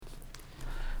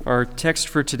Our text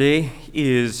for today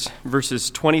is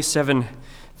verses 27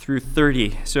 through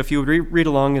 30. So if you would read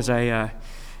along as I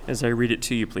read it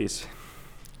to you, please.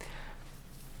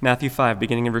 Matthew 5,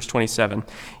 beginning in verse 27.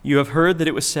 You have heard that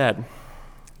it was said,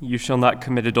 "You shall not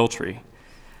commit adultery."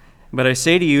 But I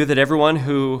say to you that everyone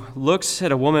who looks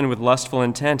at a woman with lustful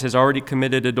intent has already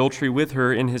committed adultery with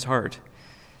her in his heart.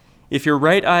 If your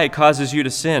right eye causes you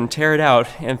to sin, tear it out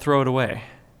and throw it away.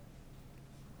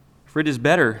 For it is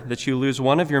better that you lose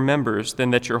one of your members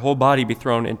than that your whole body be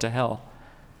thrown into hell.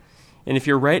 And if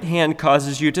your right hand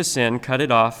causes you to sin, cut it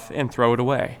off and throw it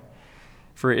away.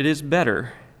 For it is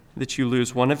better that you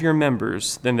lose one of your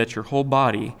members than that your whole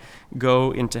body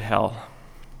go into hell.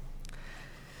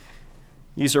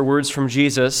 These are words from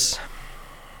Jesus,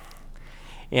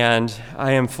 and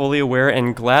I am fully aware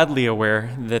and gladly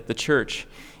aware that the church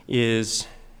is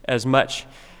as much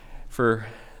for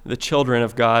the children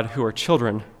of God who are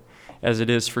children as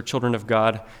it is for children of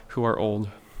God who are old.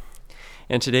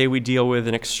 And today we deal with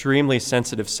an extremely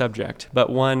sensitive subject,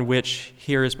 but one which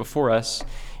here is before us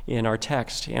in our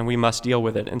text, and we must deal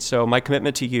with it. And so my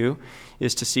commitment to you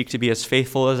is to seek to be as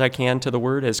faithful as I can to the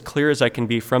Word, as clear as I can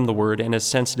be from the Word, and as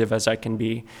sensitive as I can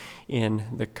be in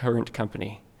the current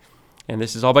company. And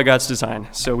this is all by God's design,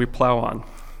 so we plow on.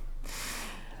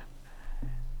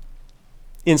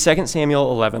 In 2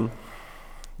 Samuel 11,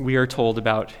 we are told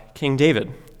about King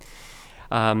David.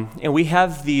 And we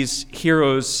have these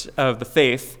heroes of the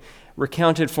faith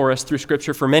recounted for us through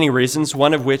Scripture for many reasons,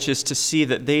 one of which is to see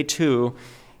that they too,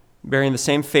 bearing the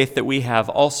same faith that we have,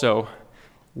 also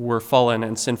were fallen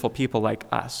and sinful people like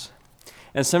us.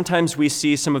 And sometimes we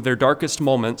see some of their darkest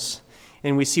moments,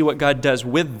 and we see what God does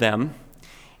with them,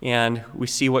 and we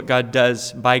see what God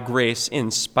does by grace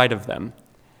in spite of them.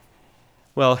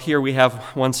 Well, here we have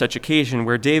one such occasion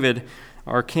where David,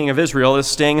 our king of Israel, is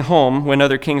staying home when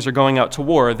other kings are going out to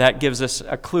war. That gives us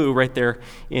a clue right there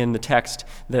in the text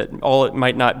that all it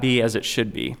might not be as it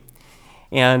should be.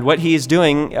 And what he's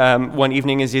doing one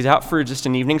evening is he's out for just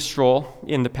an evening stroll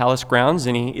in the palace grounds,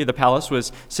 and the palace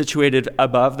was situated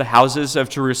above the houses of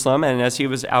Jerusalem, and as he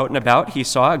was out and about, he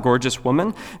saw a gorgeous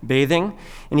woman bathing,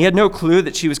 and he had no clue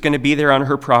that she was going to be there on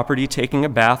her property taking a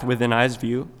bath within eye's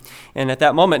view. And at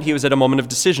that moment, he was at a moment of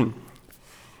decision.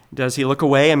 Does he look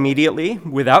away immediately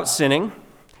without sinning,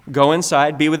 go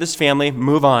inside, be with his family,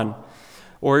 move on?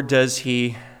 Or does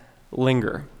he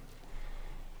linger?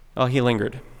 Well, he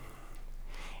lingered.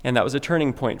 And that was a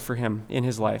turning point for him in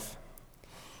his life.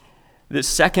 This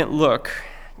second look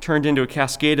turned into a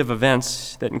cascade of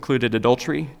events that included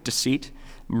adultery, deceit,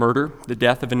 murder, the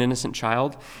death of an innocent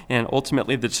child, and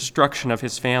ultimately the destruction of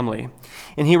his family.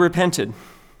 And he repented.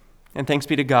 And thanks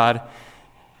be to God,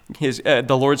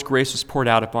 the Lord's grace was poured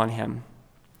out upon him.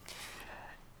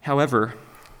 However,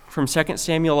 from 2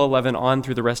 Samuel 11 on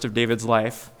through the rest of David's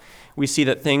life, we see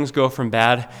that things go from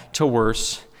bad to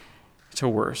worse to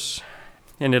worse.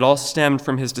 And it all stemmed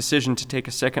from his decision to take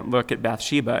a second look at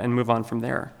Bathsheba and move on from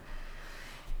there.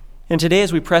 And today,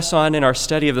 as we press on in our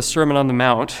study of the Sermon on the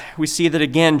Mount, we see that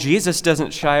again, Jesus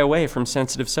doesn't shy away from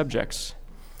sensitive subjects.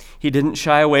 He didn't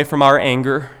shy away from our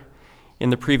anger in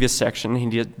the previous section.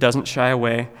 He doesn't shy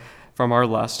away from our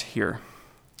lust here.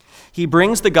 He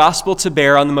brings the gospel to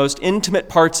bear on the most intimate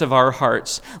parts of our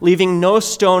hearts, leaving no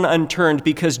stone unturned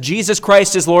because Jesus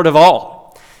Christ is Lord of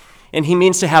all, and he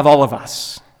means to have all of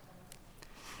us.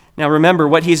 Now remember,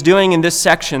 what he's doing in this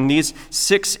section, these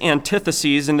 6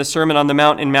 antitheses in the Sermon on the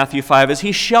Mount in Matthew 5, is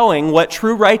he's showing what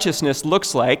true righteousness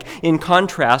looks like in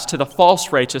contrast to the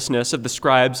false righteousness of the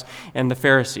scribes and the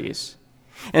Pharisees.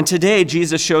 And today,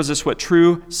 Jesus shows us what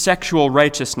true sexual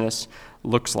righteousness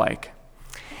looks like.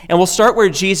 And we'll start where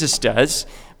Jesus does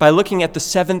by looking at the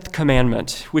 7th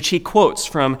commandment, which he quotes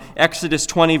from Exodus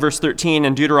 20, verse 13,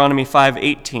 and Deuteronomy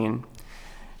 5:18.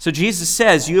 So Jesus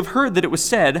says, "You have heard that it was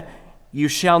said, 'You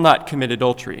shall not commit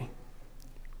adultery.'"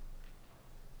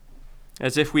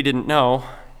 As if we didn't know,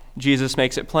 Jesus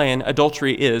makes it plain,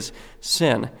 adultery is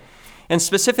sin. And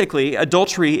specifically,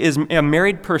 adultery is a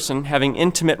married person having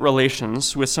intimate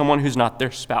relations with someone who's not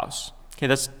their spouse. Okay,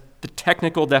 that's the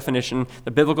technical definition,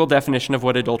 the biblical definition of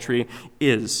what adultery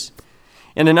is.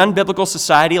 And an unbiblical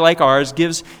society like ours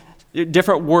gives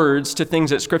different words to things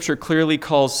that Scripture clearly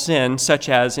calls sin, such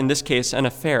as, in this case, an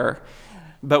affair.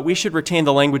 But we should retain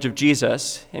the language of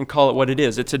Jesus and call it what it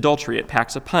is. It's adultery. It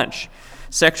packs a punch.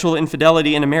 Sexual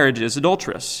infidelity in a marriage is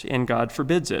adulterous, and God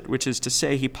forbids it, which is to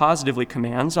say he positively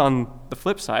commands, on the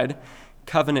flip side,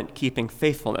 covenant-keeping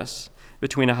faithfulness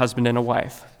between a husband and a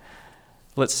wife.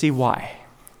 Let's see why.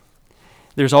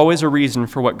 There's always a reason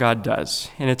for what God does,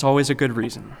 and it's always a good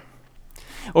reason.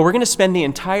 Well, we're going to spend the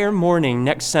entire morning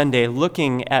next Sunday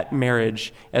looking at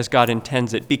marriage as God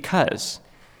intends it, because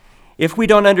if we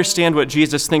don't understand what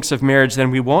Jesus thinks of marriage,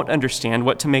 then we won't understand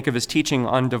what to make of his teaching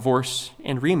on divorce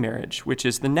and remarriage, which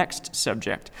is the next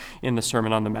subject in the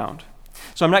Sermon on the Mount.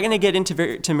 So I'm not going to get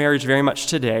into marriage very much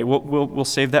today. We'll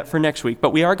save that for next week.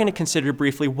 But we are going to consider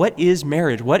briefly, what is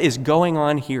marriage? What is going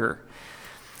on here?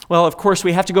 Well, of course,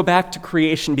 we have to go back to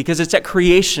creation, because it's at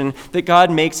creation that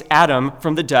God makes Adam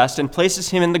from the dust and places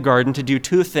him in the garden to do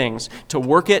two things: to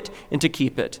work it and to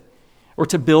keep it, or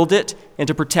to build it and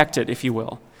to protect it, if you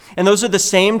will. And those are the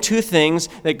same two things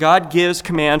that God gives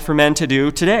command for men to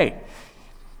do today.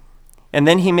 And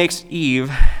then he makes Eve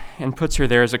and puts her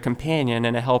there as a companion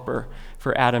and a helper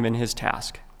for Adam in his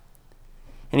task.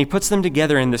 And he puts them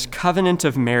together in this covenant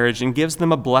of marriage and gives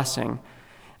them a blessing,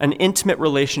 an intimate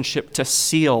relationship to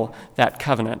seal that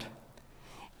covenant.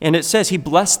 And it says he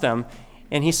blessed them,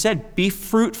 and he said, "Be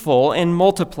fruitful and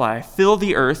multiply, fill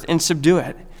the earth and subdue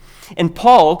it." And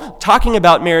Paul, talking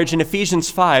about marriage in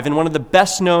Ephesians 5, in one of the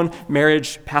best-known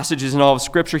marriage passages in all of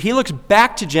Scripture, he looks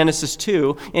back to Genesis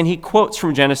 2, and he quotes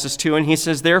from Genesis 2, and he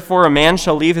says, "Therefore a man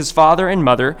shall leave his father and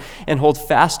mother and hold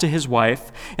fast to his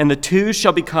wife, and the two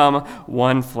shall become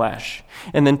one flesh."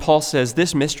 And then Paul says,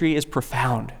 this mystery is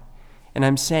profound. And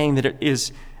I'm saying that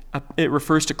it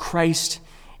refers to Christ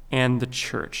and the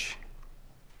church.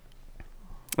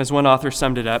 As one author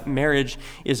summed it up, marriage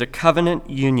is a covenant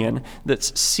union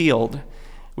that's sealed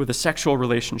with a sexual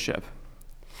relationship.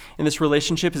 And this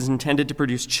relationship is intended to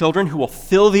produce children who will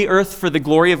fill the earth for the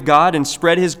glory of God and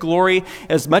spread his glory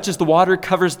as much as the water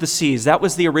covers the seas. That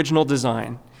was the original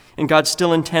design. And God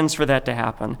still intends for that to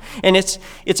happen. And it's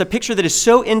a picture that is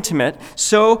so intimate,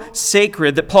 so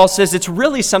sacred, that Paul says it's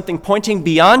really something pointing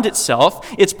beyond itself.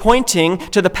 It's pointing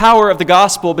to the power of the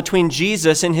gospel between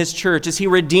Jesus and his church as he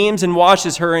redeems and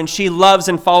washes her, and she loves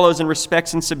and follows and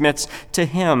respects and submits to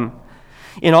him.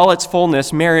 In all its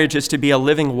fullness, marriage is to be a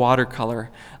living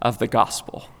watercolor of the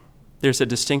gospel. There's a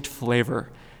distinct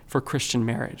flavor for Christian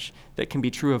marriage that can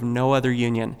be true of no other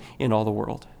union in all the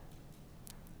world.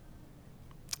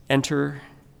 Enter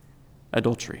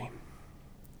adultery.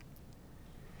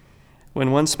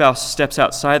 When one spouse steps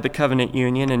outside the covenant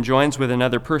union and joins with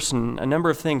another person, a number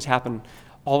of things happen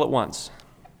all at once.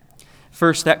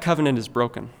 First, that covenant is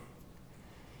broken.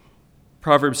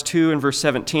 Proverbs 2 and verse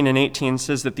 17 and 18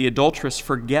 says that the adulteress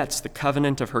forgets the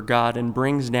covenant of her God and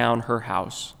brings down her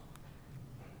house.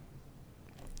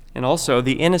 And also,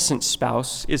 the innocent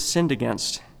spouse is sinned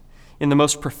against in the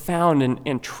most profound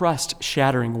and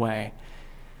trust-shattering way.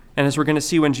 And as we're going to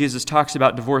see when Jesus talks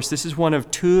about divorce, this is one of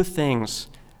two things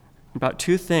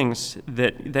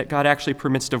that God actually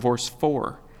permits divorce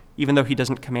for, even though he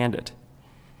doesn't command it.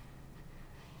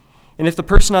 And if the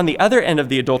person on the other end of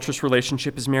the adulterous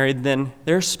relationship is married, then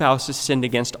their spouse is sinned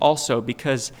against also,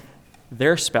 because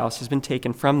their spouse has been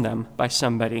taken from them by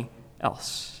somebody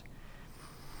else.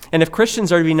 And if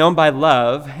Christians are to be known by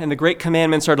love, and the great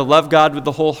commandments are to love God with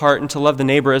the whole heart and to love the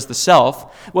neighbor as the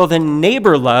self, well, then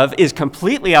neighbor love is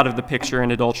completely out of the picture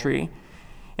in adultery.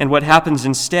 And what happens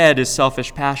instead is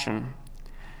selfish passion.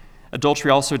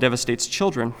 Adultery also devastates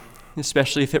children,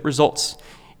 especially if it results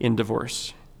in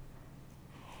divorce.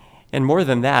 And more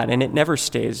than that, and it never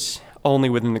stays only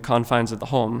within the confines of the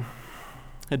home,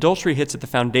 adultery hits at the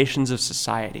foundations of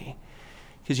society.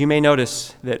 Because you may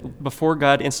notice that before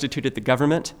God instituted the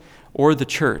government or the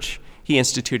church, he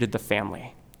instituted the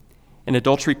family. And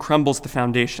adultery crumbles the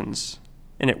foundations,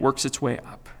 and it works its way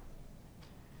up.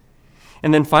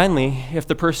 And then finally, if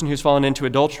the person who's fallen into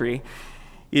adultery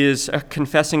is a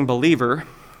confessing believer,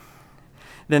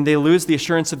 then they lose the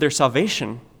assurance of their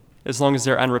salvation as long as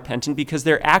they're unrepentant, because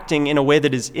they're acting in a way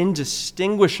that is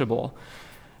indistinguishable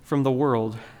from the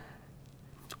world.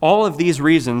 All of these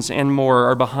reasons and more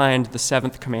are behind the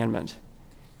seventh commandment.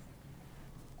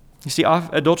 You see,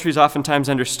 adultery is oftentimes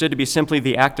understood to be simply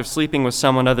the act of sleeping with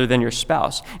someone other than your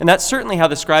spouse. And that's certainly how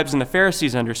the scribes and the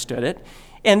Pharisees understood it.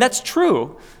 And that's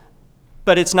true,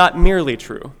 but it's not merely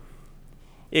true.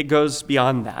 It goes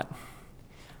beyond that.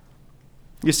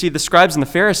 You see, the scribes and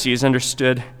the Pharisees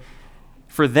understood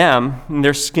for them, in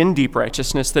their skin-deep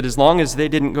righteousness, that as long as they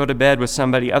didn't go to bed with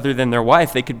somebody other than their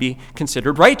wife, they could be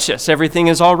considered righteous. Everything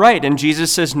is all right. And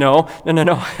Jesus says, no.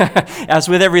 As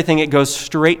with everything, it goes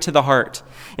straight to the heart.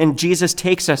 And Jesus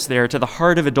takes us there to the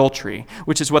heart of adultery,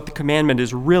 which is what the commandment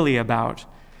is really about.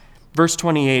 Verse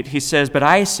 28, he says, "But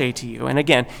I say to you," and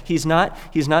again, he's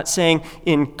not saying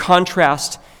in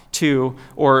contrast to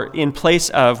or in place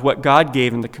of what God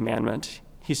gave in the commandment.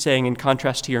 He's saying, in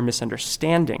contrast to your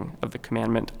misunderstanding of the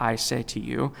commandment, I say to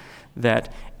you,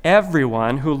 that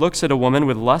everyone who looks at a woman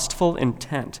with lustful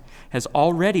intent has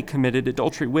already committed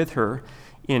adultery with her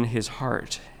in his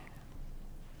heart.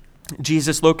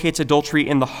 Jesus locates adultery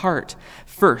in the heart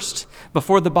first,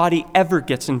 before the body ever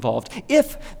gets involved,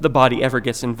 if the body ever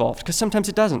gets involved, because sometimes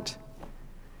it doesn't.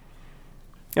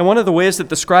 And one of the ways that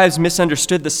the scribes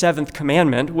misunderstood the seventh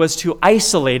commandment was to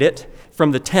isolate it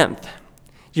from the 10th.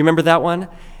 Do you remember that one?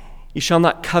 You shall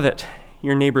not covet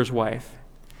your neighbor's wife.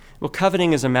 Well,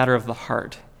 coveting is a matter of the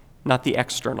heart, not the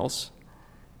externals.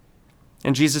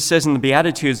 And Jesus says in the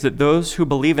Beatitudes that those who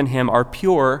believe in him are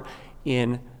pure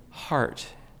in heart,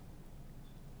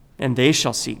 and they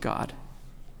shall see God.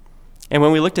 And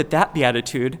when we looked at that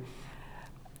beatitude,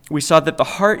 we saw that the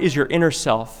heart is your inner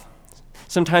self.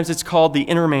 Sometimes it's called the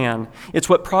inner man. It's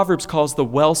what Proverbs calls the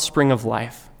wellspring of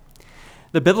life.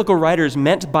 The biblical writers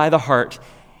meant by the heart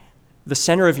the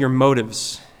center of your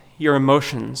motives, your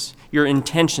emotions, your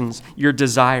intentions, your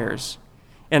desires.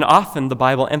 And often the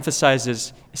Bible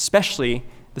emphasizes especially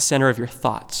the center of your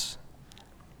thoughts.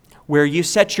 Where you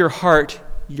set your heart,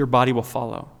 your body will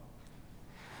follow.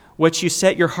 What you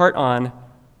set your heart on,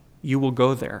 you will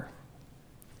go there.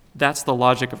 That's the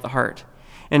logic of the heart.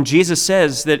 And Jesus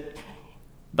says that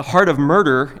the heart of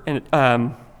murder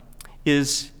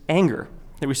is anger.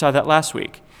 We saw that last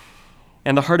week.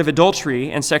 And the heart of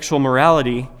adultery and sexual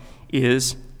morality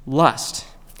is lust.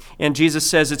 And Jesus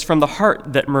says it's from the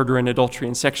heart that murder and adultery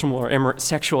and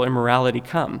sexual immorality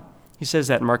come. He says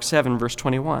that in Mark 7, verse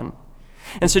 21.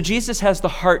 And so Jesus has the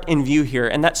heart in view here,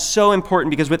 and that's so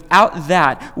important because without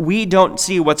that, we don't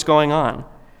see what's going on.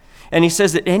 And he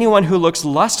says that anyone who looks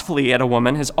lustfully at a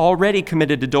woman has already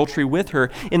committed adultery with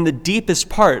her in the deepest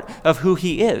part of who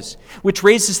he is, which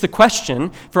raises the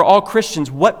question for all Christians,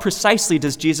 what precisely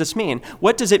does Jesus mean?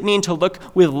 What does it mean to look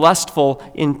with lustful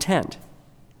intent?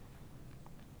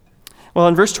 Well,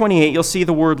 in verse 28, you'll see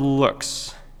the word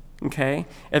looks, okay?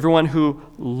 Everyone who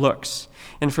looks.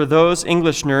 And for those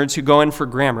English nerds who go in for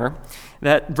grammar,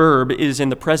 that verb is in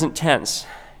the present tense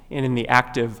and in the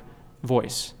active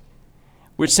voice,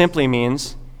 which simply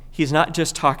means he's not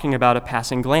just talking about a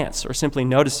passing glance or simply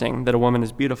noticing that a woman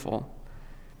is beautiful.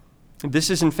 This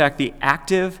is, in fact, the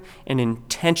active and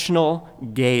intentional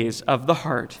gaze of the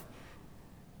heart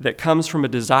that comes from a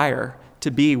desire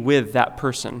to be with that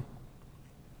person.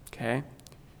 Okay?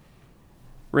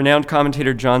 Renowned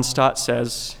commentator John Stott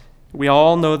says, "We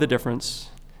all know the difference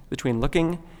between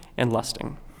looking and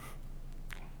lusting."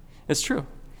 It's true.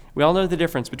 We all know the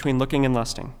difference between looking and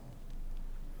lusting.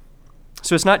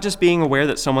 So it's not just being aware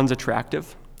that someone's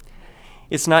attractive.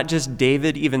 It's not just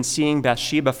David even seeing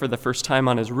Bathsheba for the first time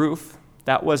on his roof.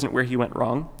 That wasn't where he went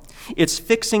wrong. It's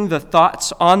fixing the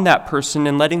thoughts on that person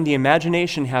and letting the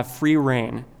imagination have free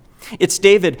rein. It's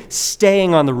David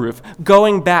staying on the roof,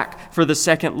 going back for the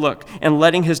second look, and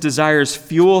letting his desires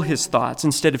fuel his thoughts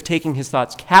instead of taking his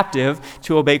thoughts captive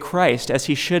to obey Christ as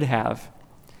he should have.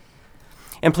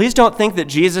 And please don't think that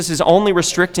Jesus is only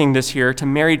restricting this here to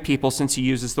married people since he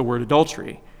uses the word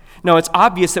adultery. No, it's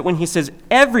obvious that when he says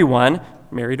everyone,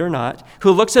 married or not, who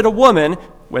looks at a woman,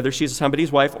 whether she's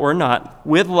somebody's wife or not,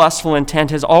 with lustful intent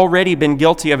has already been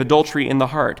guilty of adultery in the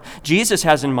heart. Jesus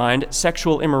has in mind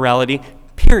sexual immorality,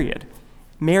 period.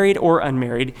 Married or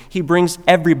unmarried, he brings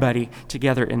everybody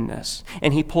together in this.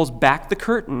 And he pulls back the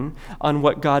curtain on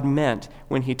what God meant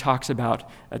when he talks about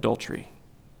adultery.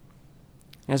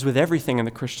 As with everything in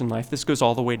the Christian life, this goes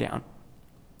all the way down,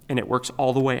 and it works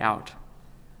all the way out.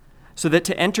 So that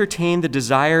to entertain the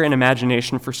desire and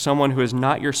imagination for someone who is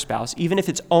not your spouse, even if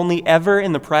it's only ever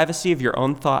in the privacy of your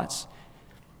own thoughts,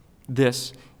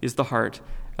 this is the heart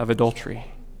of adultery.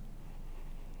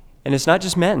 And it's not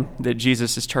just men that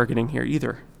Jesus is targeting here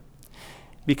either,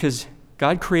 because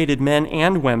God created men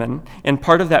and women, and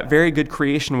part of that very good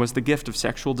creation was the gift of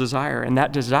sexual desire. And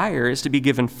that desire is to be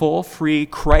given full, free,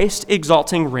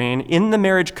 Christ-exalting reign in the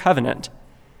marriage covenant,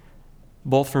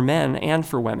 both for men and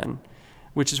for women,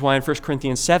 which is why in 1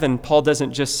 Corinthians 7, Paul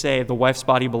doesn't just say the wife's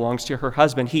body belongs to her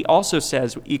husband. He also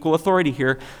says, equal authority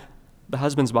here, the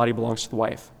husband's body belongs to the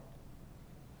wife.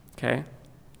 Okay?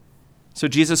 So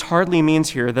Jesus hardly means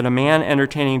here that a man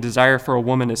entertaining desire for a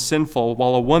woman is sinful,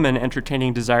 while a woman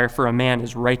entertaining desire for a man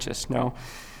is righteous. No.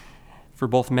 For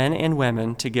both men and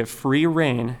women to give free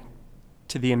rein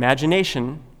to the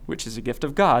imagination, which is a gift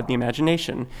of God, the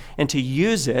imagination, and to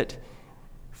use it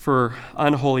for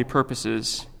unholy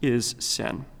purposes is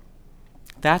sin.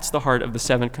 That's the heart of the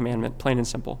seventh commandment, plain and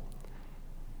simple.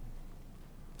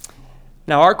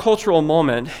 Now, our cultural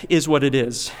moment is what it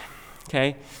is,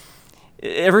 okay?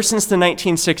 Ever since the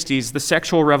 1960s, the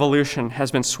sexual revolution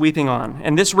has been sweeping on.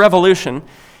 And this revolution,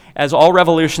 as all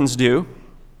revolutions do,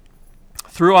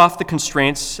 threw off the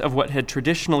constraints of what had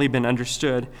traditionally been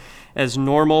understood as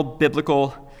normal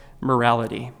biblical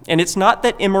morality. And it's not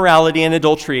that immorality and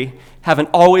adultery haven't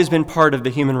always been part of the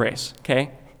human race,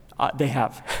 okay? They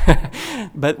have.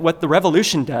 But what the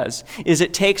revolution does is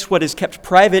it takes what is kept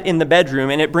private in the bedroom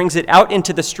and it brings it out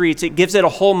into the streets. It gives it a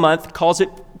whole month, calls it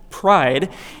Pride,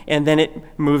 and then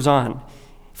it moves on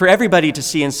for everybody to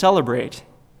see and celebrate.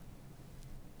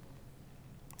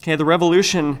 Okay, the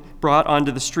revolution brought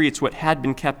onto the streets what had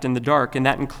been kept in the dark, and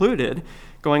that included,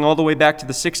 going all the way back to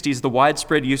the 60s, the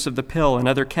widespread use of the pill and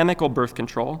other chemical birth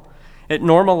control. It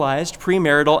normalized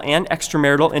premarital and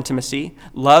extramarital intimacy.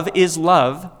 Love is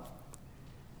love.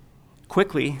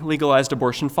 Quickly, legalized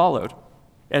abortion followed,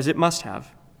 as it must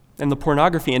have, and the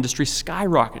pornography industry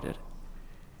skyrocketed.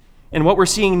 And what we're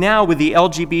seeing now with the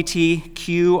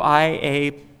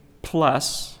LGBTQIA+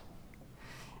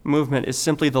 movement is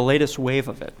simply the latest wave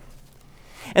of it.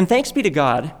 And thanks be to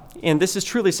God, and this is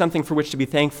truly something for which to be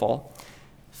thankful,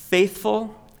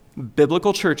 faithful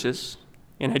biblical churches,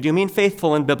 and I do mean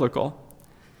faithful and biblical,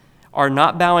 are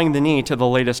not bowing the knee to the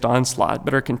latest onslaught,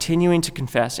 but are continuing to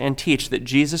confess and teach that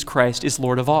Jesus Christ is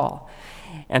Lord of all,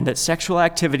 and that sexual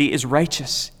activity is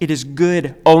righteous. It is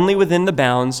good only within the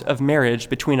bounds of marriage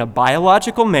between a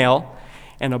biological male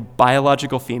and a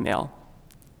biological female.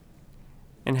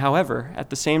 And however, at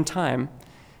the same time,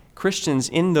 Christians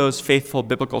in those faithful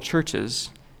biblical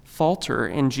churches falter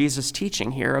in Jesus'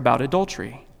 teaching here about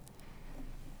adultery.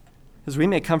 As we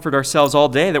may comfort ourselves all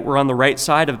day that we're on the right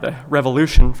side of the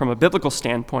revolution from a biblical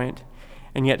standpoint,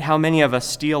 and yet how many of us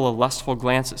steal a lustful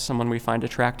glance at someone we find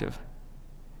attractive?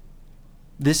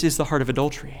 This is the heart of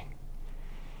adultery.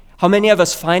 How many of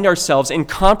us find ourselves in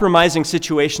compromising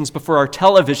situations before our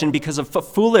television because of a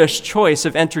foolish choice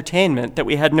of entertainment that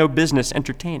we had no business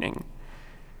entertaining?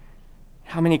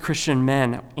 How many Christian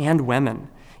men and women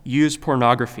use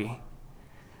pornography,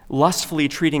 lustfully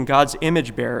treating God's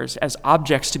image bearers as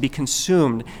objects to be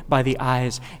consumed by the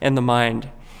eyes and the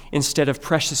mind, instead of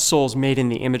precious souls made in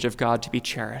the image of God to be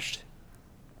cherished?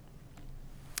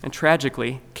 And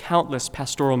tragically, countless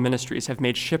pastoral ministries have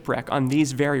made shipwreck on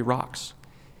these very rocks,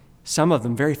 some of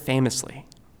them very famously,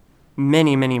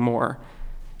 many, many more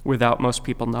without most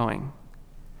people knowing.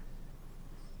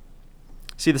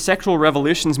 See, the sexual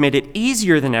revolution's made it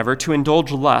easier than ever to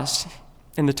indulge lust,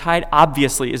 and the tide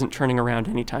obviously isn't turning around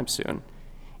anytime soon.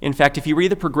 In fact, if you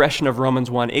read the progression of Romans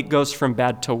 1, it goes from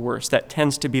bad to worse. That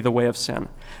tends to be the way of sin.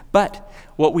 But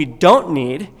what we don't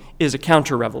need is a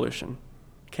counter-revolution,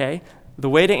 okay? The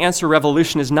way to answer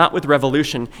revolution is not with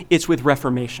revolution, it's with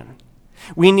reformation.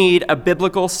 We need a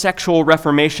biblical sexual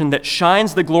reformation that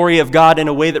shines the glory of God in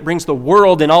a way that brings the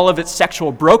world and all of its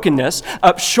sexual brokenness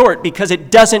up short because it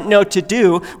doesn't know what to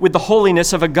do with the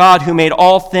holiness of a God who made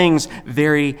all things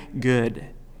very good.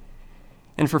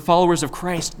 And for followers of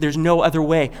Christ, there's no other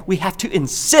way. We have to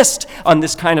insist on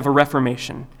this kind of a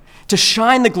reformation to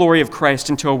shine the glory of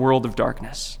Christ into a world of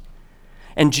darkness.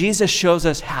 And Jesus shows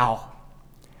us how.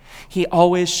 He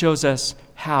always shows us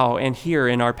how, and here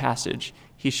in our passage,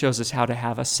 he shows us how to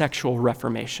have a sexual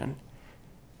reformation.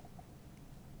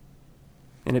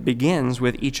 And it begins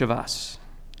with each of us.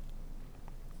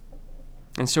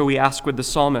 And so we ask with the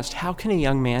psalmist, how can a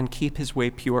young man keep his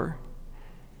way pure?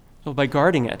 Well, by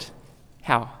guarding it.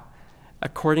 How?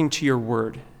 According to your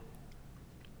word.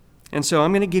 And so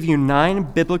I'm going to give you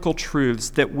 9 biblical truths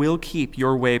that will keep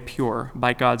your way pure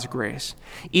by God's grace.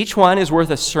 Each one is worth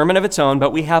a sermon of its own,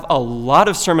 but we have a lot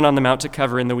of Sermon on the Mount to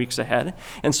cover in the weeks ahead.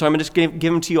 And so I'm going to just give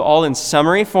them to you all in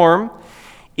summary form.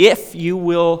 If you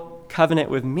will covenant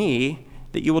with me,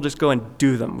 that you will just go and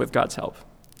do them with God's help.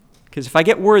 Because if I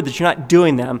get word that you're not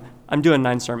doing them, I'm doing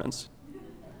 9 sermons.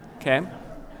 Okay?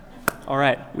 All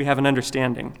right, we have an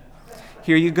understanding.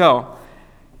 Here you go.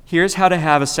 Here's how to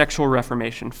have a sexual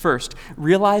reformation. First,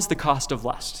 realize the cost of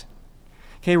lust.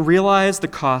 Okay, realize the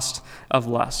cost of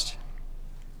lust.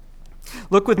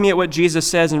 Look with me at what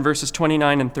Jesus says in verses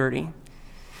 29 and 30.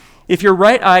 If your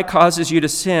right eye causes you to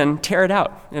sin, tear it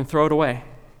out and throw it away.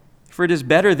 For it is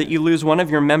better that you lose one of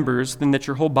your members than that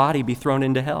your whole body be thrown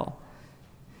into hell.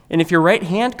 And if your right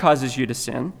hand causes you to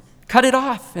sin, cut it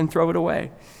off and throw it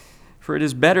away. For it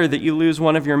is better that you lose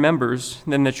one of your members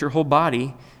than that your whole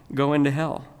body go into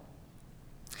hell.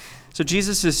 So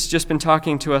Jesus has just been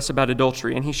talking to us about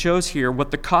adultery, and he shows here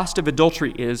what the cost of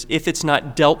adultery is if it's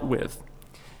not dealt with.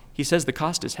 He says the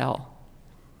cost is hell.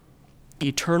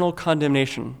 Eternal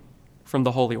condemnation from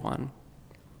the Holy One.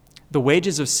 The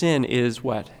wages of sin is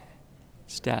what?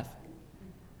 It's death.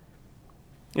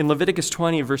 In Leviticus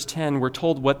 20, verse 10, we're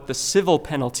told what the civil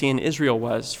penalty in Israel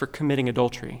was for committing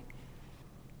adultery.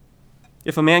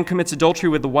 If a man commits adultery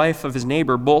with the wife of his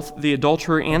neighbor, both the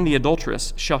adulterer and the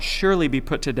adulteress shall surely be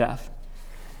put to death.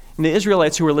 And the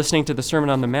Israelites who were listening to the Sermon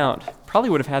on the Mount probably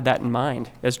would have had that in mind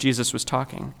as Jesus was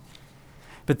talking.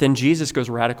 But then Jesus goes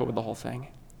radical with the whole thing.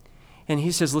 And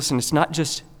he says, listen, it's not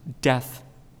just death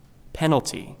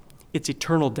penalty. It's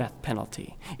eternal death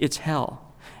penalty. It's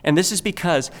hell. And this is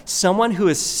because someone who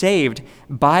is saved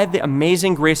by the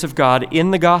amazing grace of God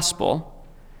in the gospel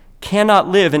cannot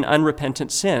live in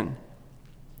unrepentant sin.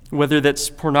 Whether that's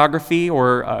pornography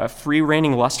or a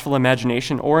free-reigning lustful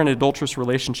imagination or an adulterous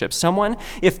relationship. Someone,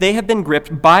 if they have been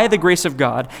gripped by the grace of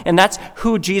God, and that's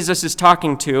who Jesus is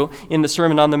talking to in the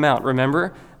Sermon on the Mount,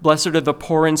 remember? Blessed are the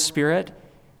poor in spirit,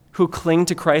 who cling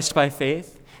to Christ by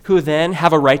faith, who then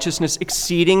have a righteousness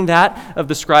exceeding that of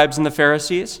the scribes and the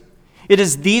Pharisees. It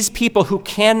is these people who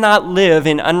cannot live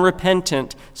in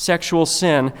unrepentant sexual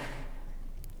sin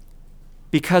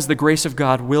because the grace of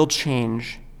God will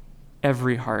change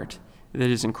every heart that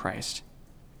is in Christ.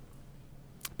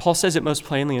 Paul says it most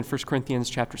plainly in 1 Corinthians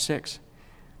chapter 6.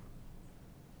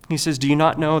 He says, do you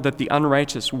not know that the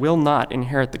unrighteous will not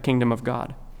inherit the kingdom of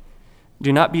God?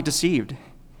 Do not be deceived.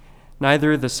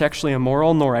 Neither the sexually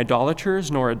immoral, nor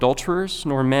idolaters, nor adulterers,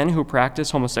 nor men who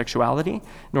practice homosexuality,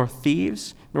 nor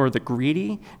thieves, nor the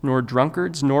greedy, nor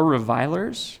drunkards, nor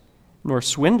revilers, nor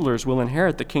swindlers will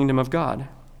inherit the kingdom of God.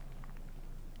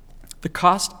 The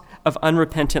cost of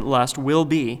unrepentant lust will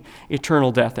be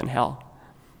eternal death in hell,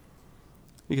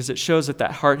 because it shows that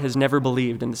that heart has never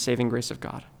believed in the saving grace of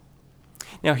God.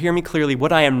 Now, hear me clearly.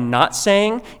 What I am not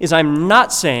saying is I'm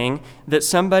not saying that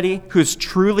somebody who's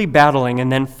truly battling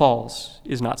and then falls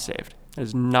is not saved. That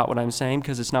is not what I'm saying,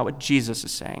 because it's not what Jesus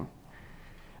is saying.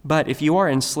 But if you are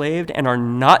enslaved and are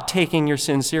not taking your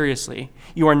sin seriously,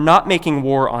 you are not making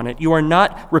war on it, you are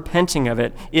not repenting of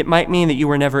it, it might mean that you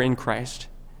were never in Christ.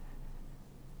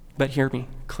 But hear me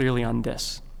clearly on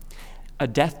this. A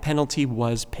death penalty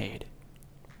was paid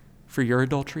for your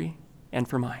adultery and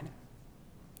for mine.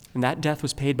 And that death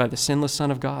was paid by the sinless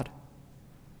Son of God.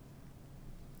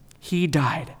 He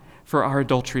died for our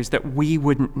adulteries that we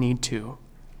wouldn't need to.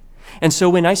 And so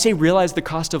when I say realize the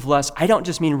cost of lust, I don't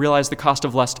just mean realize the cost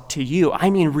of lust to you. I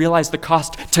mean realize the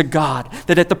cost to God,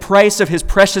 that at the price of his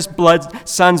precious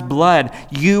Son's blood,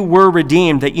 you were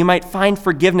redeemed, that you might find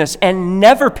forgiveness and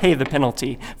never pay the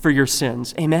penalty for your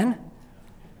sins. Amen?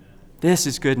 This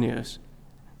is good news.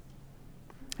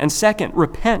 And second,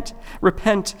 repent.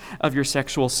 Repent of your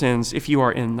sexual sins if you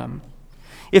are in them.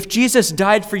 If Jesus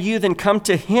died for you, then come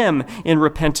to him in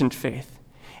repentant faith.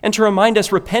 And to remind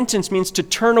us, repentance means to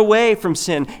turn away from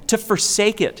sin, to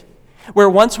forsake it. Where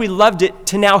once we loved it,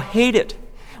 to now hate it.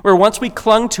 Where once we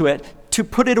clung to it, to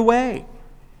put it away.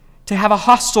 To have a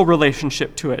hostile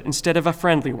relationship to it instead of a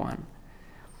friendly one.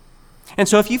 And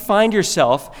so if you find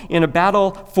yourself in a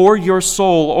battle for your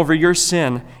soul over your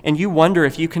sin, and you wonder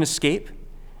if you can escape,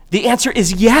 the answer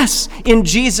is yes, in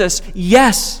Jesus,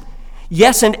 yes.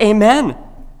 Yes and amen.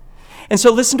 And so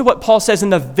listen to what Paul says in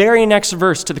the very next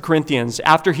verse to the Corinthians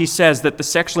after he says that the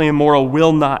sexually immoral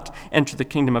will not enter the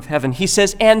kingdom of heaven. He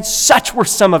says, and such were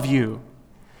some of you.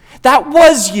 That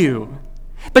was you.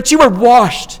 But you were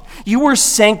washed. You were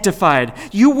sanctified.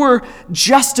 You were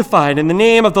justified in the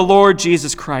name of the Lord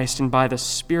Jesus Christ and by the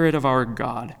Spirit of our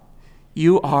God.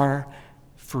 You are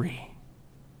free.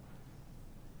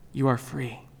 You are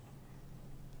free.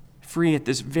 Free at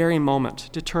this very moment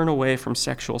to turn away from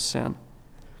sexual sin.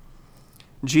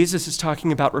 Jesus is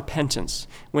talking about repentance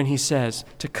when he says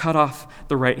to cut off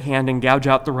the right hand and gouge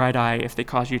out the right eye if they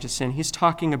cause you to sin. He's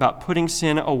talking about putting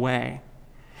sin away.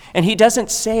 And he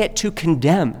doesn't say it to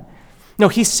condemn. No,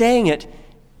 he's saying it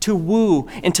to woo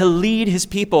and to lead his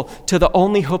people to the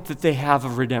only hope that they have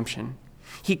of redemption.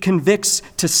 He convicts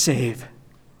to save.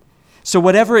 So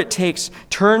whatever it takes,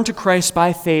 turn to Christ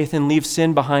by faith and leave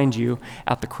sin behind you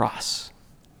at the cross.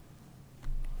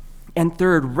 And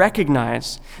third,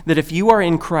 recognize that if you are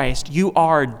in Christ, you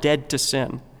are dead to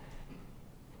sin.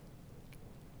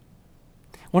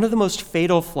 One of the most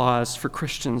fatal flaws for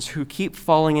Christians who keep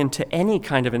falling into any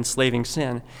kind of enslaving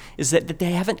sin is that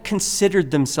they haven't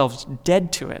considered themselves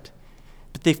dead to it,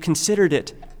 but they've considered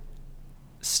it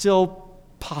still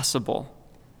possible.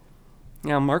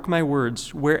 Now, mark my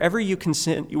words, wherever you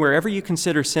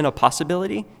consider sin a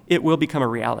possibility, it will become a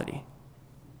reality.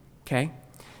 Okay?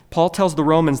 Paul tells the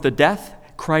Romans the death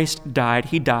Christ died,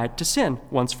 he died to sin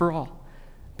once for all.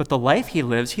 But the life he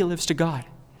lives to God.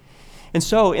 And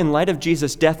so, in light of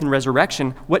Jesus' death and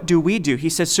resurrection, what do? He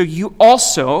says, so you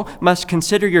also must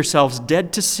consider yourselves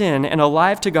dead to sin and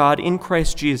alive to God in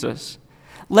Christ Jesus.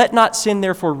 Let not sin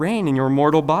therefore reign in your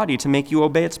mortal body to make you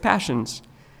obey its passions.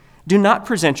 Do not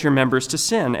present your members to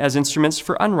sin as instruments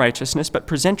for unrighteousness, but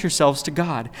present yourselves to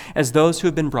God as those who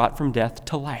have been brought from death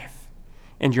to life,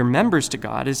 and your members to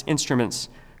God as instruments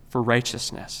for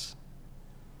righteousness.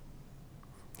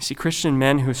 You see, Christian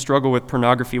men who struggle with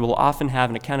pornography will often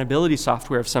have an accountability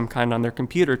software of some kind on their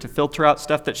computer to filter out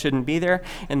stuff that shouldn't be there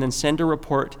and then send a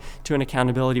report to an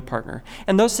accountability partner.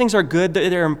 And those things are good.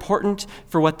 They're important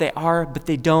for what they are, but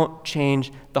they don't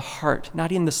change the heart,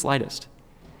 not even the slightest.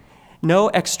 No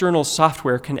external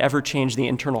software can ever change the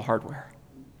internal hardware,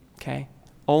 okay?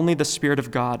 Only the Spirit of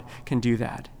God can do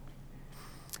that.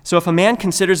 So if a man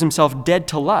considers himself dead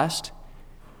to lust,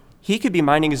 he could be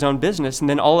minding his own business and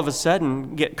then all of a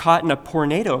sudden get caught in a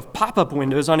tornado of pop-up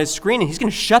windows on his screen, and he's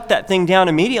going to shut that thing down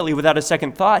immediately without a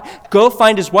second thought, go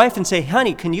find his wife and say,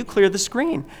 honey, can you clear the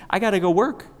screen? I got to go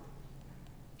work.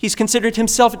 He's considered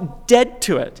himself dead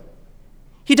to it.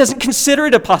 He doesn't consider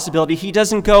it a possibility. He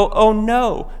doesn't go, oh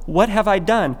no, what have I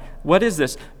done? What is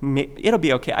this? It'll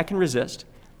be okay. I can resist.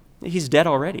 He's dead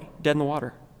already, dead in the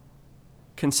water.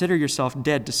 Consider yourself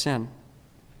dead to sin.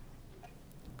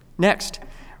 Next,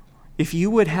 if you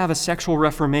would have a sexual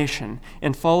reformation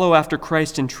and follow after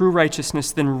Christ in true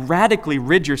righteousness, then radically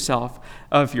rid yourself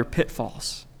of your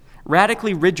pitfalls.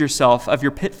 Radically rid yourself of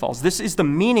your pitfalls. This is the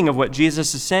meaning of what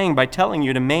Jesus is saying by telling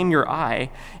you to maim your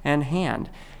eye and hand.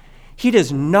 He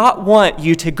does not want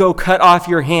you to go cut off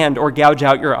your hand or gouge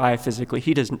out your eye physically.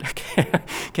 He doesn't.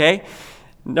 Okay?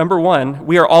 Number one,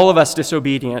 we are all of us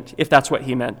disobedient, if that's what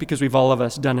he meant, because we've all of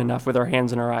us done enough with our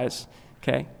hands and our eyes.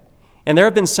 Okay? And there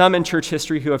have been some in church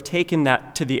history who have taken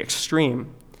that to the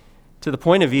extreme, to the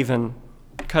point of even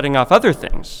cutting off other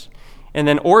things. And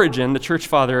then Origen, the church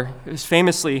father,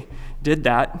 famously did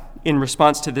that in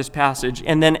response to this passage,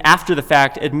 and then after the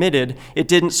fact admitted it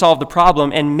didn't solve the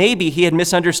problem, and maybe he had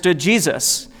misunderstood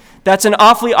Jesus. That's an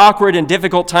awfully awkward and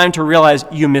difficult time to realize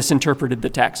you misinterpreted the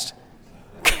text.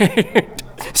 Okay?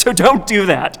 So don't do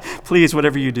that, please,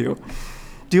 whatever you do.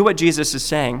 Do what Jesus is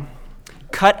saying.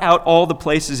 Cut out all the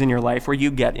places in your life where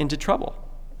you get into trouble.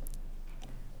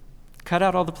 Cut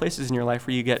out all the places in your life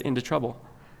where you get into trouble.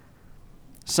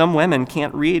 Some women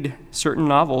can't read certain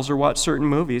novels or watch certain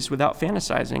movies without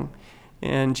fantasizing.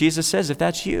 And Jesus says, if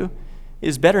that's you,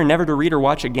 it's better never to read or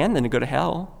watch again than to go to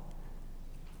hell.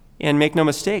 And make no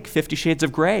mistake, 50 Shades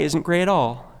of Grey isn't gray at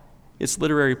all. It's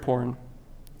literary porn.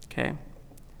 Okay?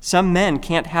 Some men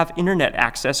can't have internet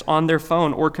access on their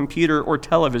phone or computer or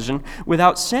television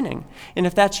without sinning. And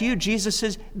if that's you, Jesus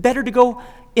says, better to go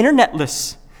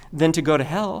internetless than to go to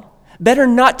hell. Better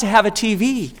not to have a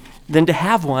TV than to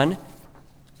have one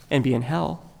and be in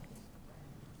hell.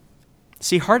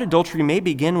 See, heart adultery may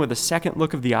begin with a second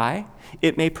look of the eye.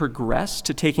 It may progress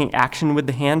to taking action with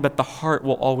the hand, but the heart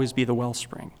will always be the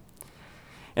wellspring.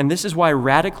 And this is why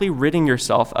radically ridding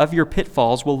yourself of your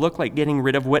pitfalls will look like getting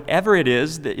rid of whatever it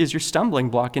is that is your stumbling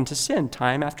block into sin,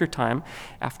 time after time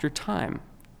after time.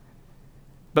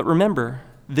 But remember,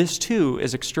 this too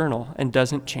is external and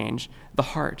doesn't change the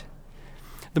heart.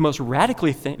 The most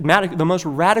radical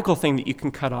thing that you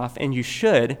can cut off, and you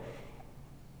should,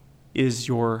 is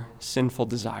your sinful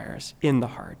desires in the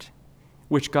heart,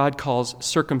 which God calls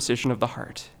circumcision of the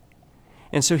heart.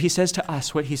 And so he says to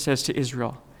us what he says to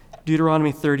Israel.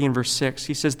 Deuteronomy 30 and verse 6,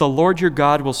 he says, the Lord your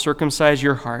God will circumcise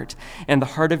your heart and the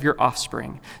heart of your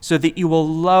offspring, so that you will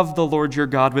love the Lord your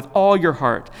God with all your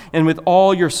heart and with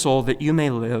all your soul, that you may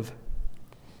live.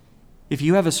 If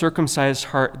you have a circumcised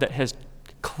heart that has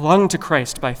clung to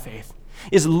Christ by faith,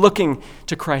 is looking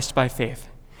to Christ by faith,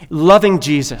 loving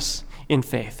Jesus in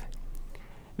faith,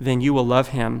 then you will love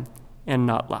him and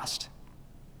not lust.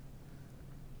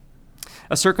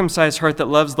 A circumcised heart that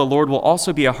loves the Lord will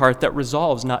also be a heart that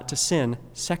resolves not to sin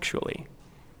sexually.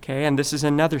 Okay, and this is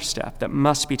another step that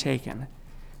must be taken.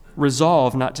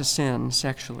 Resolve not to sin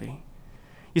sexually.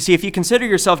 You see, if you consider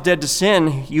yourself dead to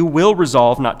sin, you will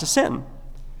resolve not to sin.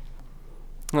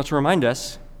 Now, to remind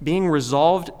us, being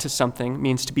resolved to something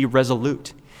means to be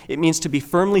resolute. It means to be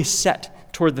firmly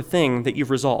set toward the thing that you've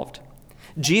resolved.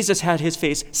 Jesus had his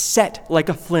face set like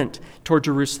a flint toward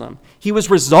Jerusalem. He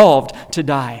was resolved to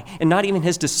die, and not even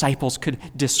his disciples could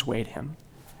dissuade him.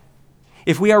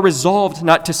 If we are resolved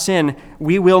not to sin,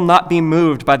 we will not be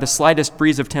moved by the slightest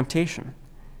breeze of temptation.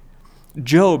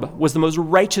 Job was the most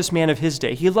righteous man of his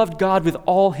day. He loved God with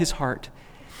all his heart.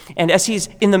 And as he's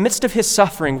in the midst of his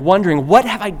suffering, wondering, what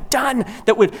have I done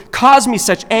that would cause me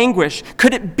such anguish?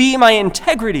 Could it be my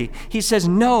integrity? He says,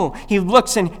 no. He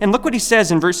looks and look what he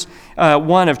says in verse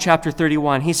 1 of chapter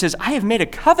 31. He says, I have made a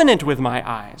covenant with my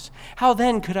eyes. How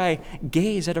then could I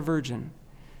gaze at a virgin?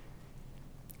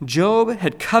 Job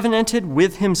had covenanted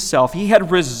with himself. He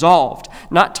had resolved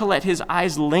not to let his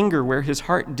eyes linger where his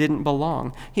heart didn't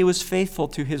belong. He was faithful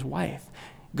to his wife.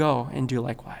 Go and do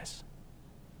likewise.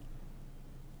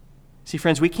 See,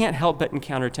 friends, we can't help but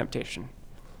encounter temptation.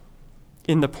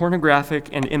 In the pornographic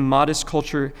and immodest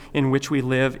culture in which we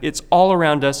live, it's all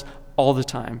around us all the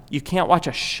time. You can't watch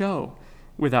a show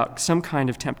without some kind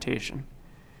of temptation.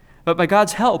 But by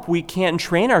God's help, we can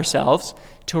train ourselves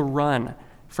to run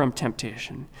from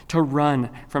temptation,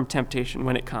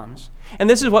 when it comes. And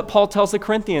this is what Paul tells the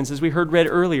Corinthians, as we heard read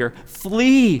earlier.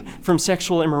 Flee from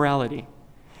sexual immorality.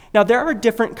 Now, there are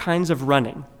different kinds of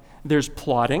running. There's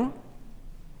plotting,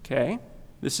 okay?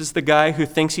 This is the guy who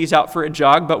thinks he's out for a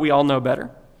jog, but we all know better,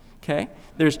 okay?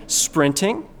 There's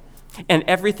sprinting and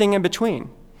everything in between.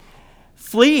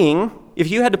 Fleeing,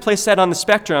 if you had to place that on the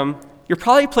spectrum, you're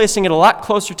probably placing it a lot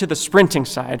closer to the sprinting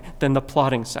side than the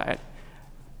plotting side.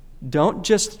 Don't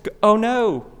just, oh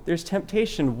no, there's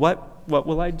temptation. What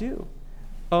will I do?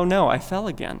 Oh no, I fell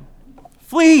again.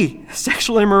 Flee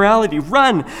sexual immorality.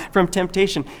 Run from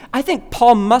temptation. I think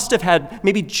Paul must have had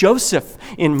maybe Joseph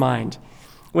in mind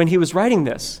when he was writing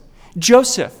this.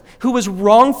 Joseph, who was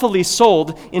wrongfully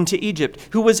sold into Egypt,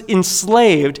 who was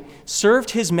enslaved, served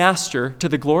his master to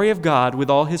the glory of God with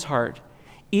all his heart,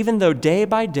 even though day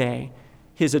by day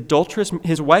his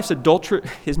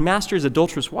master's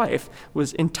adulterous wife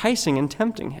was enticing and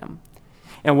tempting him.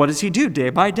 And what does he do day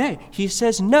by day? He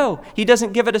says no. He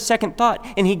doesn't give it a second thought,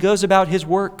 and he goes about his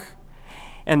work.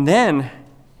 And then,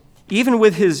 even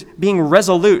with his being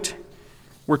resolute,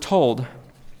 we're told,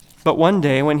 but one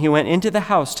day when he went into the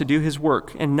house to do his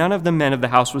work, and none of the men of the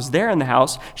house was there in the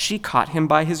house, she caught him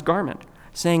by his garment,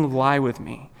 saying, lie with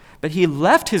me. But he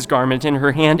left his garment in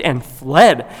her hand and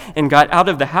fled and got out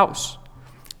of the house.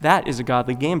 That is a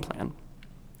godly game plan.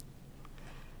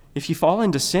 If you fall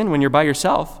into sin when you're by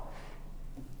yourself,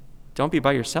 don't be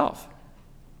by yourself.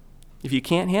 If you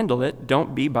can't handle it,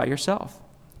 don't be by yourself.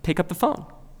 Pick up the phone.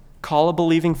 Call a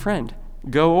believing friend.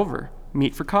 Go over.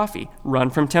 Meet for coffee. Run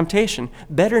from temptation.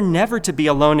 Better never to be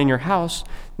alone in your house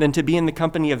than to be in the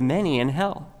company of many in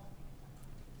hell,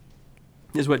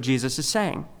 is what Jesus is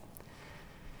saying.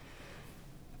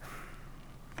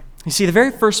 You see, the very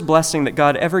first blessing that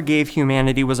God ever gave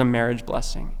humanity was a marriage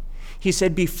blessing. He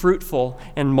said, be fruitful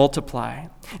and multiply.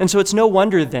 And so it's no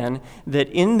wonder then that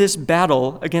in this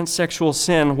battle against sexual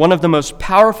sin, one of the most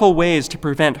powerful ways to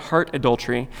prevent heart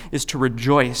adultery is to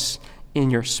rejoice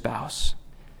in your spouse.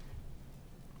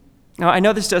 Now, I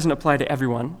know this doesn't apply to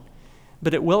everyone,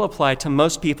 but it will apply to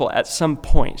most people at some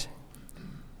point.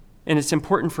 And it's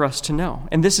important for us to know.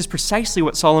 And this is precisely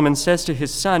what Solomon says to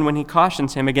his son when he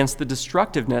cautions him against the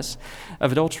destructiveness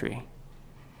of adultery.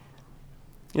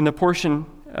 In the portion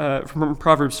from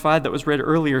Proverbs 5 that was read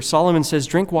earlier, Solomon says,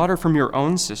 drink water from your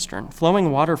own cistern,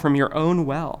 flowing water from your own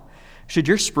well. Should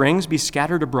your springs be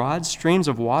scattered abroad, streams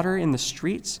of water in the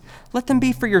streets? Let them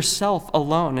be for yourself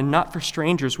alone and not for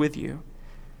strangers with you.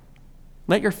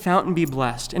 Let your fountain be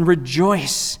blessed, and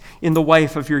rejoice in the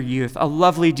wife of your youth, a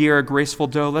lovely deer, a graceful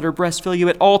doe. Let her breast fill you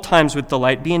at all times with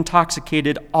delight. Be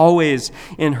intoxicated always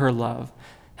in her love.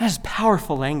 That is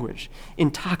powerful language.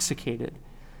 Intoxicated.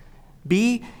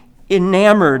 Be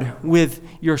enamored with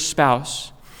your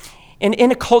spouse. And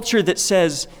in a culture that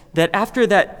says that after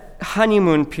that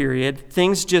honeymoon period,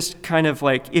 things just kind of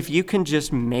like, if you can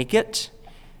just make it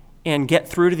and get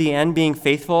through to the end being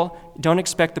faithful, don't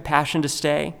expect the passion to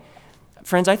stay.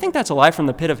 Friends, I think that's a lie from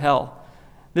the pit of hell.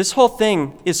 This whole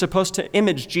thing is supposed to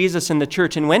image Jesus in the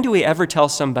church. And when do we ever tell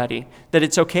somebody that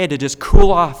it's okay to just cool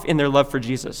off in their love for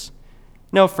Jesus?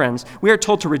 No, friends, we are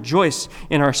told to rejoice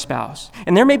in our spouse.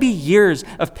 And there may be years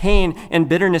of pain and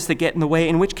bitterness that get in the way,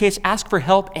 in which case ask for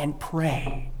help and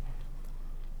pray.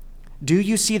 Do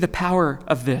you see the power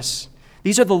of this?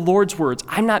 These are the Lord's words.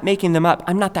 I'm not making them up.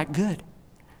 I'm not that good.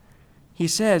 He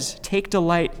says, take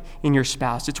delight in your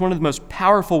spouse. It's one of the most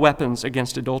powerful weapons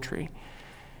against adultery.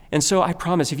 And so I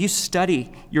promise, if you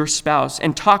study your spouse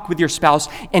and talk with your spouse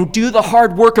and do the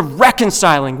hard work of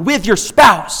reconciling with your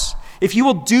spouse, if you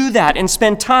will do that and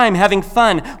spend time having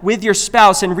fun with your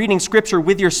spouse and reading scripture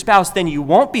with your spouse, then you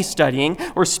won't be studying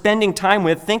or spending time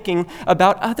with thinking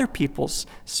about other people's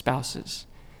spouses.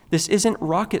 This isn't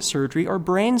rocket surgery or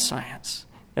brain science,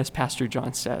 as Pastor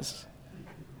John says.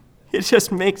 It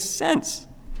just makes sense.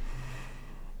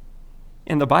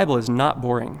 And the Bible is not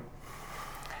boring.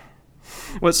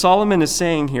 What Solomon is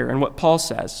saying here, and what Paul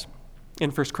says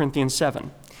in 1 Corinthians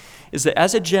 7, is that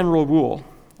as a general rule,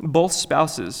 both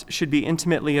spouses should be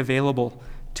intimately available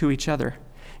to each other,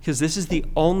 because this is the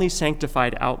only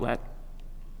sanctified outlet.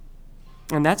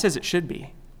 And that's as it should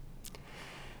be.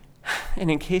 And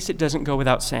in case it doesn't go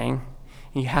without saying,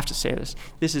 and you have to say this,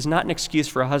 this is not an excuse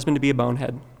for a husband to be a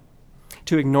bonehead,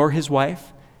 to ignore his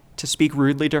wife, to speak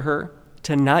rudely to her,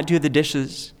 to not do the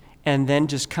dishes, and then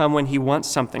just come when he wants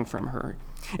something from her.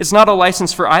 It's not a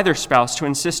license for either spouse to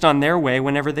insist on their way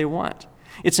whenever they want.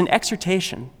 It's an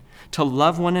exhortation to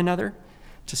love one another,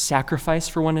 to sacrifice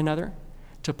for one another,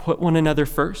 to put one another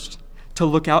first, to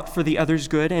look out for the other's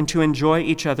good, and to enjoy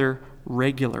each other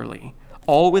regularly,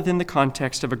 all within the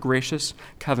context of a gracious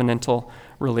covenantal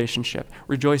relationship.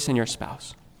 Rejoice in your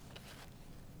spouse.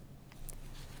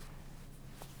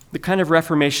 The kind of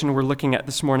reformation we're looking at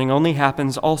this morning only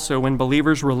happens also when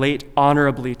believers relate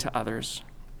honorably to others.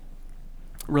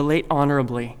 Relate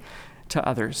honorably to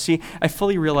others. See, I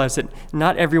fully realize that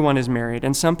not everyone is married,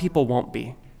 and some people won't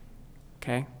be,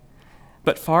 okay?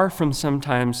 But far from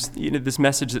sometimes, this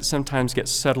message that sometimes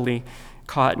gets subtly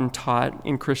caught and taught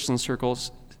in Christian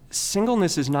circles,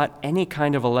 singleness is not any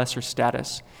kind of a lesser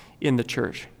status in the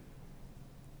church.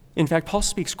 In fact, Paul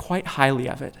speaks quite highly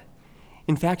of it.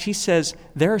 In fact, he says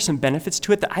there are some benefits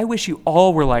to it that I wish you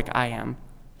all were like I am,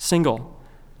 single.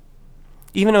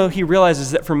 Even though he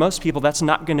realizes that for most people, that's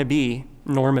not going to be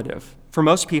normative. For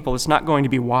most people, it's not going to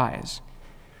be wise.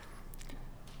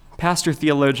 Pastor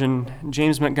theologian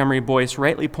James Montgomery Boyce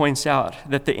rightly points out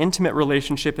that the intimate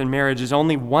relationship in marriage is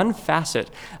only one facet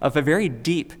of a very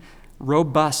deep,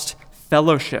 robust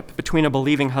fellowship between a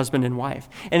believing husband and wife.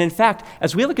 And in fact,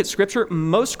 as we look at Scripture,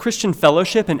 most Christian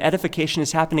fellowship and edification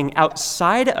is happening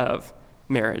outside of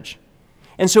marriage.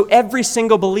 And so every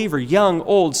single believer, young,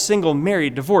 old, single,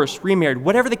 married, divorced, remarried,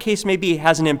 whatever the case may be,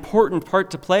 has an important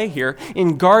part to play here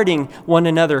in guarding one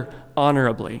another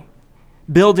honorably,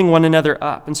 building one another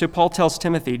up. And so Paul tells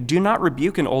Timothy, do not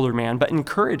rebuke an older man, but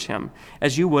encourage him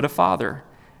as you would a father.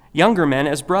 Younger men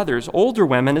as brothers, older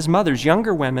women as mothers,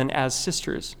 younger women as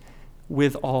sisters,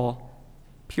 with all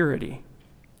purity.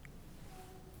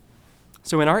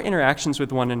 So in our interactions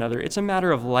with one another, it's a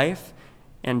matter of life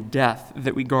and death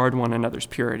that we guard one another's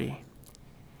purity.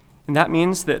 And that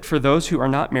means that for those who are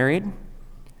not married,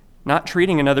 not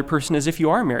treating another person as if you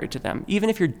are married to them, even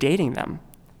if you're dating them.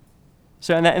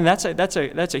 So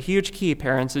that's a huge key,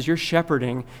 parents, as you're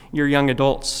shepherding your young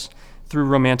adults through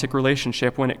romantic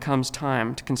relationship when it comes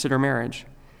time to consider marriage.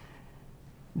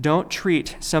 Don't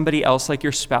treat somebody else like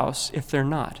your spouse if they're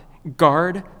not.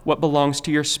 Guard what belongs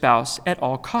to your spouse at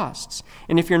all costs.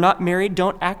 And if you're not married,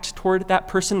 don't act toward that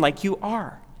person like you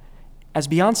are. As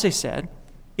Beyonce said,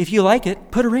 if you like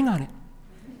it, put a ring on it.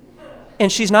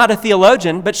 And she's not a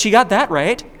theologian, but she got that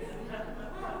right.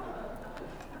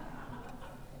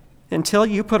 Until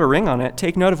you put a ring on it,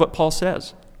 take note of what Paul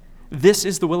says. This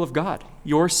is the will of God,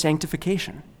 your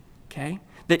sanctification, okay?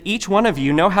 That each one of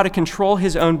you know how to control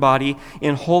his own body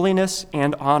in holiness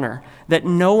and honor, that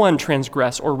no one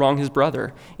transgress or wrong his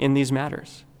brother in these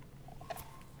matters.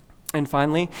 And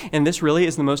finally, and this really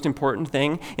is the most important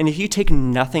thing, and if you take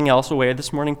nothing else away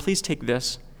this morning, please take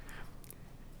this.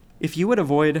 If you would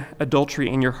avoid adultery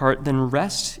in your heart, then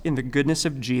rest in the goodness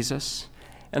of Jesus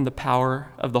and the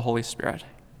power of the Holy Spirit.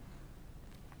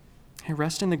 Hey,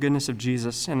 rest in the goodness of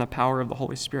Jesus and the power of the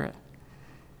Holy Spirit.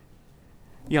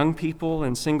 Young people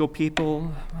and single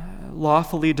people,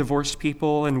 lawfully divorced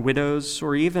people and widows,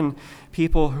 or even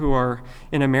people who are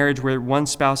in a marriage where one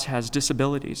spouse has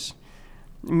disabilities.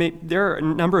 There are a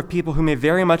number of people who may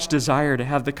very much desire to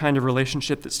have the kind of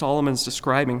relationship that Solomon's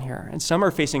describing here, and some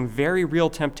are facing very real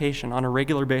temptation on a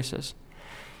regular basis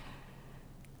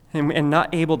and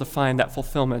not able to find that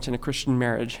fulfillment in a Christian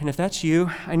marriage. And if that's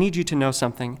you, I need you to know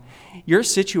something. Your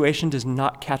situation does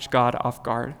not catch God off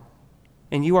guard.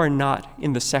 And you are not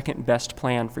in the second best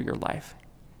plan for your life.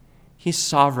 He's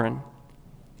sovereign,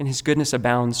 and his goodness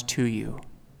abounds to you.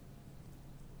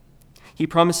 He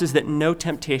promises that no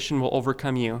temptation will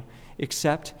overcome you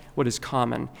except what is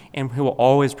common, and he will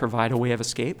always provide a way of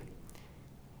escape.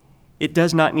 It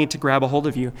does not need to grab a hold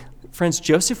of you. Friends,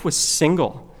 Joseph was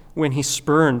single when he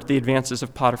spurned the advances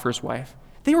of Potiphar's wife.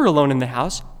 They were alone in the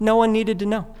house. No one needed to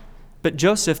know. But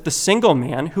Joseph, the single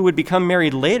man who would become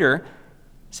married later,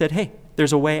 said, hey,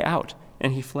 there's a way out,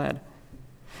 and he fled.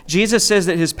 Jesus says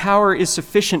that his power is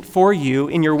sufficient for you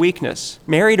in your weakness,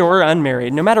 married or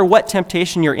unmarried, no matter what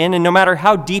temptation you're in and no matter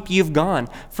how deep you've gone.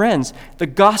 Friends, the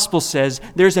gospel says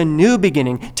there's a new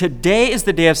beginning. Today is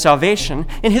the day of salvation,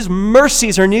 and his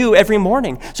mercies are new every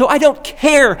morning. So I don't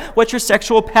care what your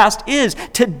sexual past is.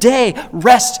 Today,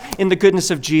 rest in the goodness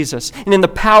of Jesus and in the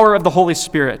power of the Holy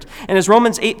Spirit. And as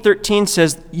Romans 8:13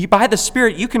 says, by the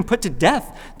Spirit you can put to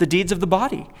death the deeds of the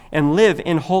body and live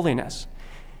in holiness.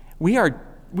 We are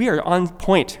on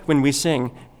point when we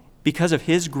sing, because of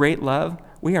his great love,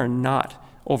 we are not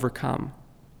overcome.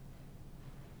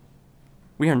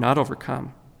 We are not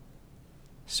overcome.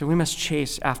 So we must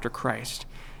chase after Christ,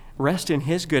 rest in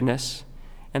his goodness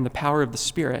and the power of the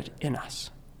Spirit in us.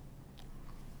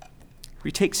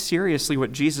 We take seriously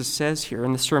what Jesus says here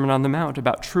in the Sermon on the Mount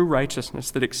about true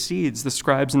righteousness that exceeds the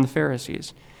scribes and the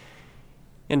Pharisees.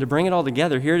 And to bring it all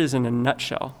together, here it is in a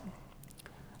nutshell.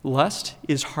 Lust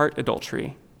is heart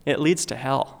adultery. It leads to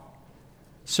hell.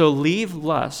 So leave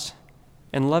lust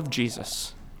and love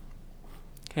Jesus.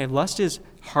 Okay, lust is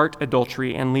heart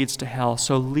adultery and leads to hell.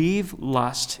 So leave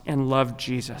lust and love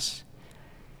Jesus.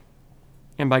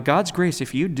 And by God's grace,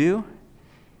 if you do,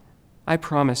 I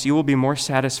promise you will be more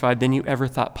satisfied than you ever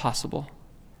thought possible.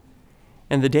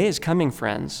 And the day is coming,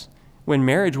 friends, when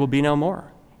marriage will be no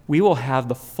more. We will have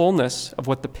the fullness of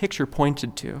what the picture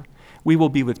pointed to. We will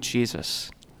be with Jesus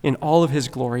in all of his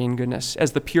glory and goodness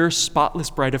as the pure, spotless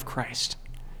bride of Christ.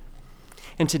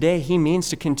 And today he means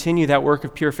to continue that work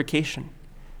of purification.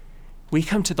 We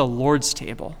come to the Lord's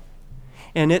table,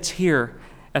 and it's here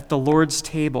at the Lord's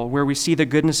table where we see the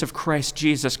goodness of Christ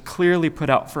Jesus clearly put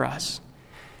out for us.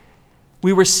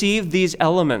 We receive these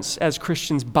elements as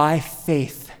Christians by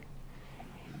faith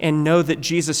and know that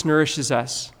Jesus nourishes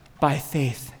us by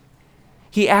faith.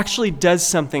 He actually does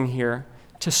something here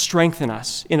to strengthen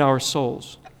us in our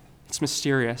souls. It's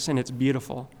mysterious and it's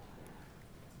beautiful.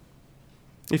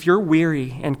 If you're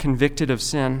weary and convicted of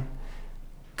sin,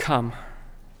 come.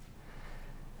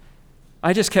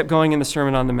 I just kept going in the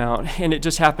Sermon on the Mount, and it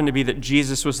just happened to be that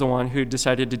Jesus was the one who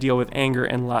decided to deal with anger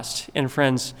and lust. And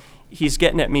friends, he's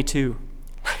getting at me too.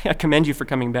 I commend you for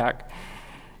coming back,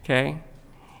 okay?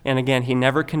 And again, he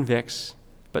never convicts,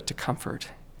 but to comfort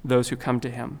those who come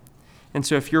to him. And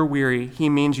so if you're weary, he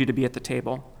means you to be at the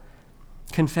table.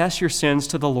 Confess your sins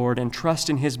to the Lord and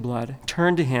trust in his blood.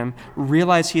 Turn to him,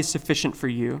 realize he is sufficient for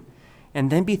you,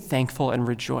 and then be thankful and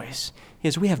rejoice,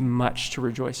 because we have much to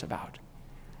rejoice about.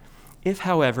 If,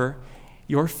 however,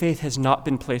 your faith has not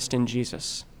been placed in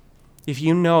Jesus, if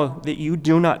you know that you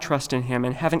do not trust in him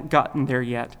and haven't gotten there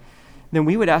yet, then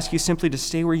we would ask you simply to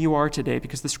stay where you are today,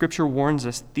 because the scripture warns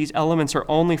us that these elements are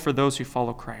only for those who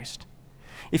follow Christ.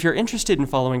 If you're interested in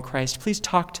following Christ, please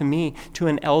talk to me, to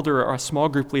an elder or a small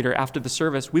group leader after the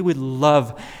service. We would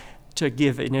love to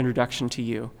give an introduction to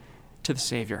you, to the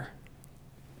Savior.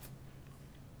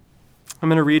 I'm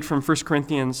going to read from 1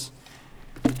 Corinthians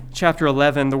chapter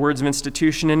 11, the words of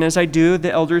institution. And as I do,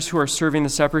 the elders who are serving the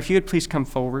supper, if you would please come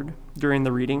forward during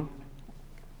the reading.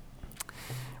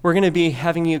 We're going to be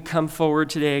having you come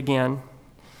forward today again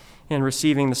and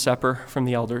receiving the supper from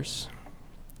the elders.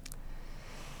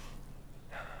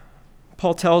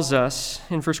 Paul tells us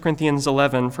in 1 Corinthians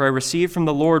 11, "For I received from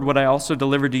the Lord what I also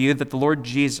delivered to you, that the Lord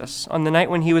Jesus, on the night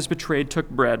when he was betrayed,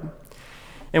 took bread.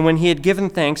 And when he had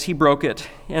given thanks, he broke it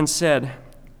and said,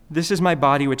 'This is my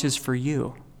body which is for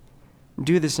you.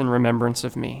 Do this in remembrance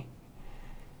of me.'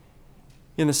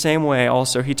 In the same way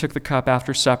also he took the cup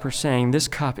after supper, saying, 'This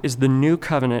cup is the new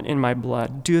covenant in my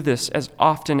blood. Do this as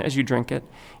often as you drink it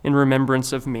in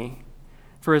remembrance of me.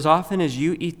 For as often as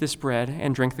you eat this bread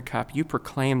and drink the cup, you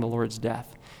proclaim the Lord's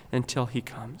death until he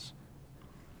comes.'"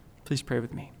 Please pray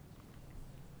with me.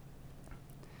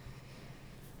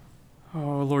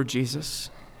 Oh, Lord Jesus,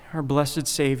 our blessed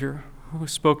Savior, who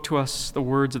spoke to us the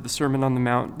words of the Sermon on the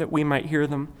Mount, that we might hear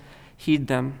them, heed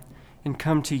them, and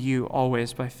come to you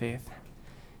always by faith.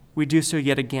 We do so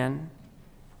yet again,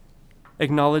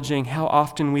 acknowledging how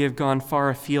often we have gone far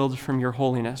afield from your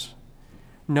holiness,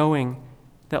 knowing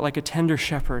that like a tender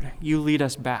shepherd, you lead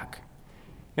us back.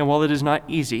 And while it is not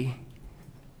easy,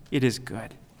 it is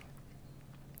good.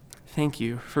 Thank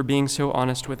you for being so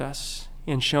honest with us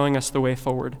and showing us the way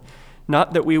forward.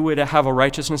 Not that we would have a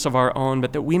righteousness of our own,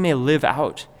 but that we may live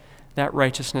out that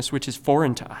righteousness which is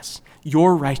foreign to us,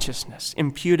 your righteousness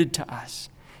imputed to us,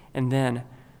 and then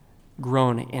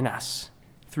grown in us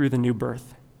through the new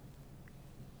birth.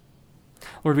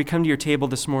 Lord, we come to your table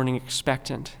this morning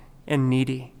expectant and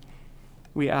needy.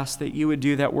 We ask that you would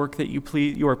do that work that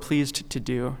you are pleased to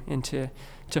do, and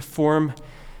to form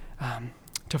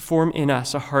in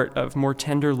us a heart of more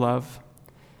tender love,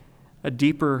 a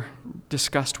deeper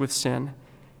disgust with sin,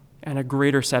 and a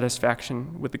greater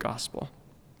satisfaction with the gospel.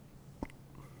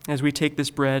 As we take this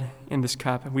bread and this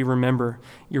cup, we remember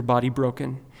your body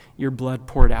broken, your blood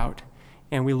poured out,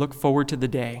 and we look forward to the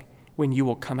day when you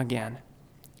will come again.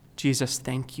 Jesus,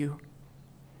 thank you.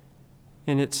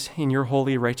 And it's in your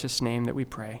holy, righteous name that we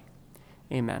pray.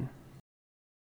 Amen.